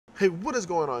Hey, what is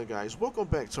going on, guys? Welcome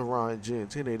back to Ron Gen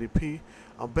 1080p.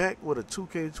 I'm back with a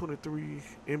 2K23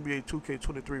 NBA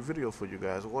 2K23 video for you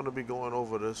guys. I'm going to be going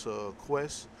over this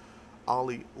quest,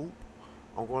 Ollie Oop.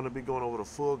 I'm going to be going over the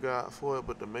full guide for it,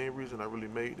 but the main reason I really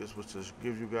made this was to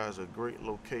give you guys a great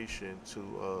location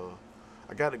to.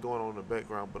 I got it going on in the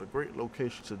background, but a great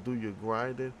location to do your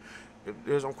grinding.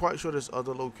 I'm quite sure there's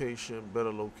other location,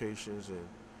 better locations, and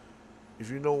if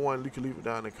you know one, you can leave it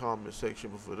down in the comment section.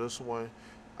 But for this one,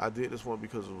 I did this one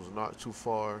because it was not too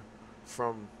far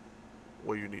from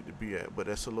where you need to be at. But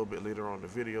that's a little bit later on in the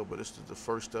video. But this is the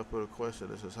first step of the quest, and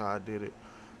this is how I did it.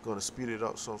 Going to speed it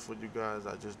up some for you guys.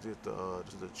 I just did the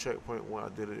checkpoint one. I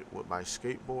did it with my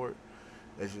skateboard.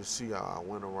 As you see, I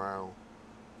went around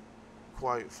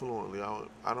quite fluently.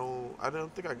 I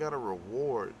don't think I got a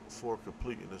reward for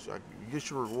completing this. You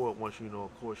get your reward once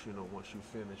of course, once you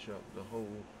finish up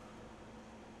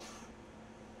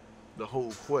the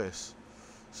whole quest.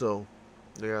 So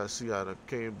yeah, I see I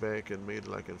came back and made it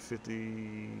like in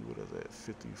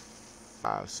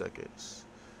 55 seconds.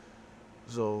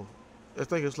 So I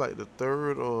think it's like the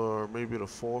third or maybe the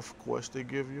fourth quest they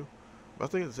give you. But I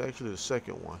think it's actually the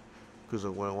second one. Because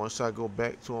once I go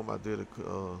back to them, I did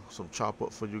some chop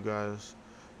up for you guys.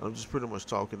 I'm just pretty much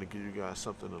talking to give you guys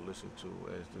something to listen to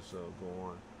as this go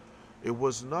on. It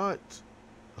was not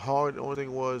hard. The only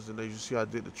thing was, and as you see, I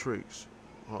did the tricks.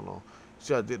 Hold on.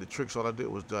 See, I did the tricks. All I did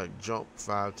was like jump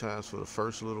 5 times for the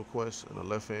first little quest in the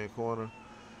left-hand corner.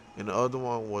 And the other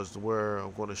one was where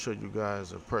I'm going to show you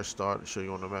guys and press start and show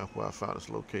you on the map where I found this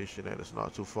location at. It's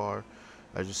not too far.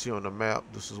 As you see on the map,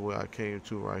 this is where I came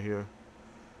to right here.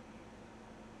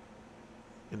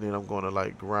 And then I'm going to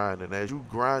like grind. And as you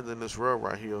grind in this rail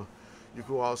right here, you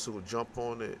can also jump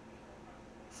on it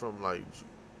from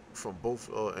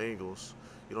both angles.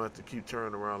 You don't have to keep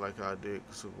turning around like I did.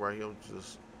 So right here,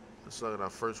 it's like I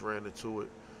first ran into it.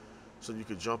 So you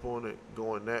could jump on it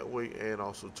going that way and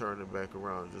also turn it back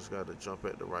around. You just got to jump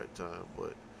at the right time.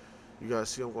 But you guys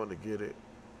see I'm going to get it,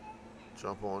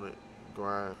 jump on it,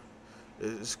 grind.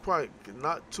 It's quite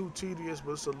not too tedious,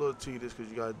 but it's a little tedious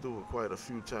because you got to do it quite a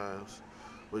few times.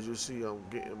 But you see I'm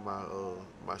getting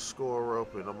my score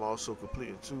up, and I'm also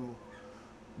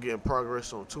getting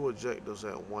progress on 2 objectives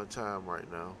at one time right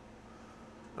now.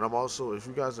 And I'm also, if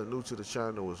you guys are new to the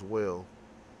channel as well,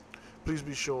 please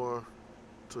be sure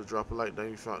to drop a like down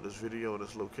if you found this video and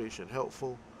this location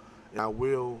helpful. And I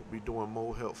will be doing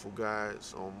more helpful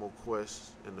guides on more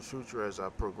quests in the future as I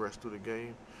progress through the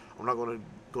game. I'm not gonna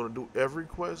do every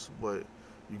quest, but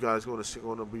you guys gonna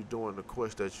be doing the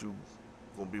quest that you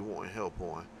gonna be wanting help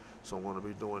on. So I'm gonna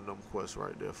be doing them quests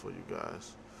right there for you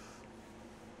guys.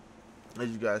 As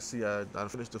you guys see, I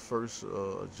finished the first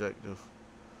objective.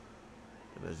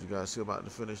 And as you guys see, I'm about to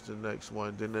finish the next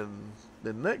one. Then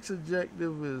the next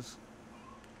objective is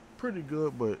pretty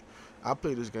good, but I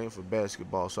play this game for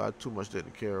basketball, so I too much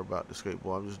didn't care about the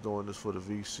skateboard. I'm just doing this for the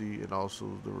VC and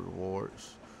also the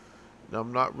rewards. Now,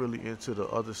 I'm not really into the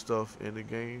other stuff in the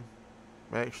game.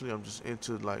 Actually, I'm just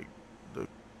into like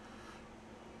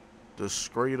the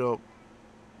straight up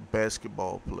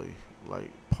basketball play,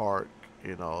 like park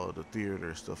and the theater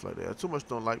and stuff like that. I too much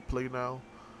don't like play now.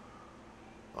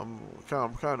 I'm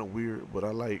kind of weird, but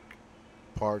I like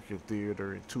park and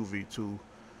theater and 2v2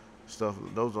 stuff.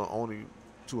 Those are the only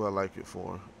 2 I like it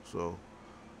for. So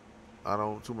I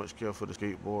don't too much care for the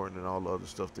skateboard and all the other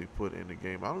stuff they put in the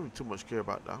game. I don't even too much care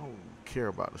about. I don't care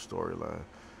about the storyline.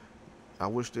 I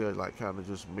wish they'd like kind of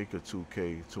just make a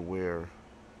 2K to where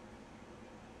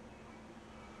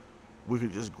we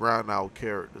could just grind out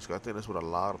characters. I think that's what a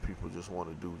lot of people just want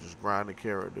to do. Just grind a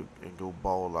character and go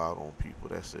ball out on people.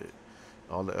 That's it.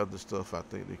 All the other stuff, I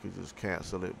think they could just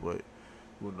cancel it, but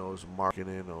who knows,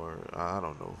 marketing or I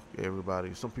don't know.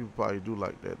 Some people probably do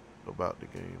like that about the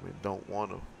game and don't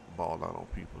want to ball out on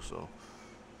people, so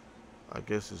I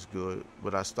guess it's good.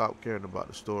 But I stopped caring about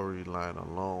the storyline a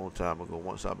long time ago.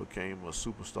 Once I became a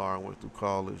superstar and went through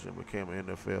college and became an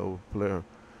NFL player,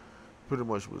 pretty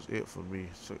much was it for me.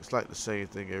 So it's like the same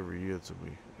thing every year to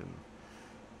me. And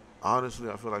honestly,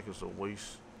 I feel like it's a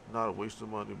waste, not a waste of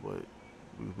money, but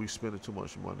we spending too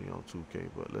much money on 2K.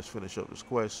 But let's finish up this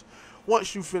quest.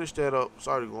 Once you finish that up,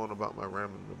 sorry going about my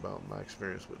rambling about my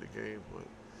experience with the game, but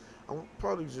I'm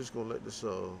probably just gonna let this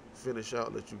finish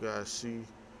out, let you guys see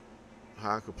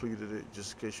how I completed it,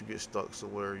 just in case you get stuck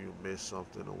somewhere, you miss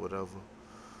something or whatever.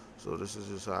 So this is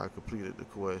just how I completed the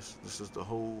quest. This is the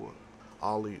whole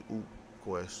Ollie Oop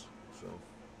quest. So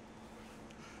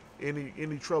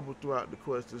any trouble throughout the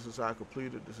quest, this is how I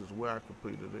completed. This is where I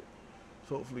completed it.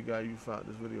 So hopefully, guys, you found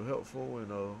this video helpful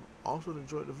and also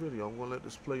enjoyed the video. I'm gonna let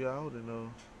this play out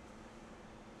and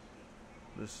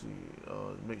let's see,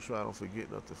 make sure I don't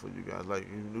forget nothing for you guys. Like, if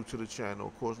you're new to the channel,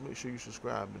 of course, make sure you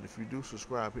subscribe. And if you do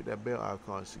subscribe, hit that bell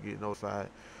icon to get notified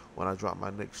when I drop my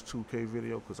next 2K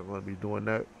video, because I'm going to be doing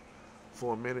that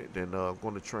for a minute. Then I'm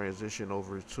going to transition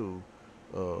over to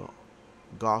uh,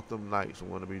 Gotham Knights. I'm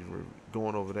going to be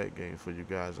going over that game for you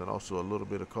guys, and also a little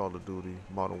bit of Call of Duty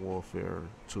Modern Warfare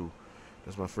 2.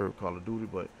 That's my favorite Call of Duty,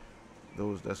 but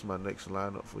that's my next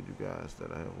lineup for you guys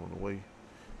that I have on the way.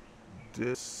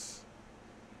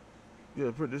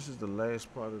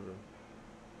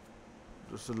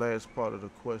 This is the last part of the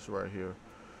quest right here.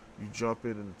 You jump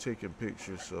in and taking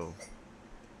pictures, so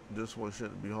this one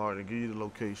shouldn't be hard. To give you the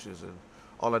locations, and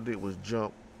all I did was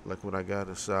jump. Like when I got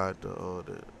inside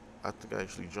I think I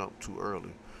actually jumped too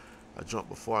early. I jumped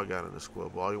before I got in the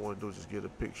squad, but all you want to do is just get a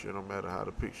picture. No matter how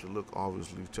the picture look,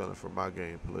 obviously telling from my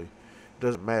gameplay, it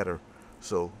doesn't matter.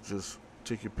 So just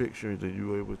take your picture, and then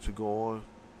you're able to go on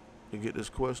and get this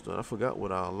quest done. I forgot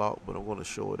what I unlocked, but I'm going to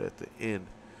show it at the end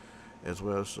as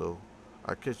well. So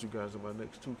I'll catch you guys in my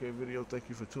next 2K video. Thank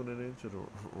you for tuning in to the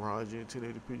Ron G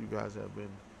 1080p. You guys have been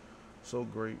so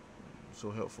great,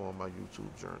 so helpful on my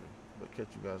YouTube journey. But catch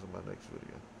you guys in my next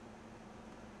video.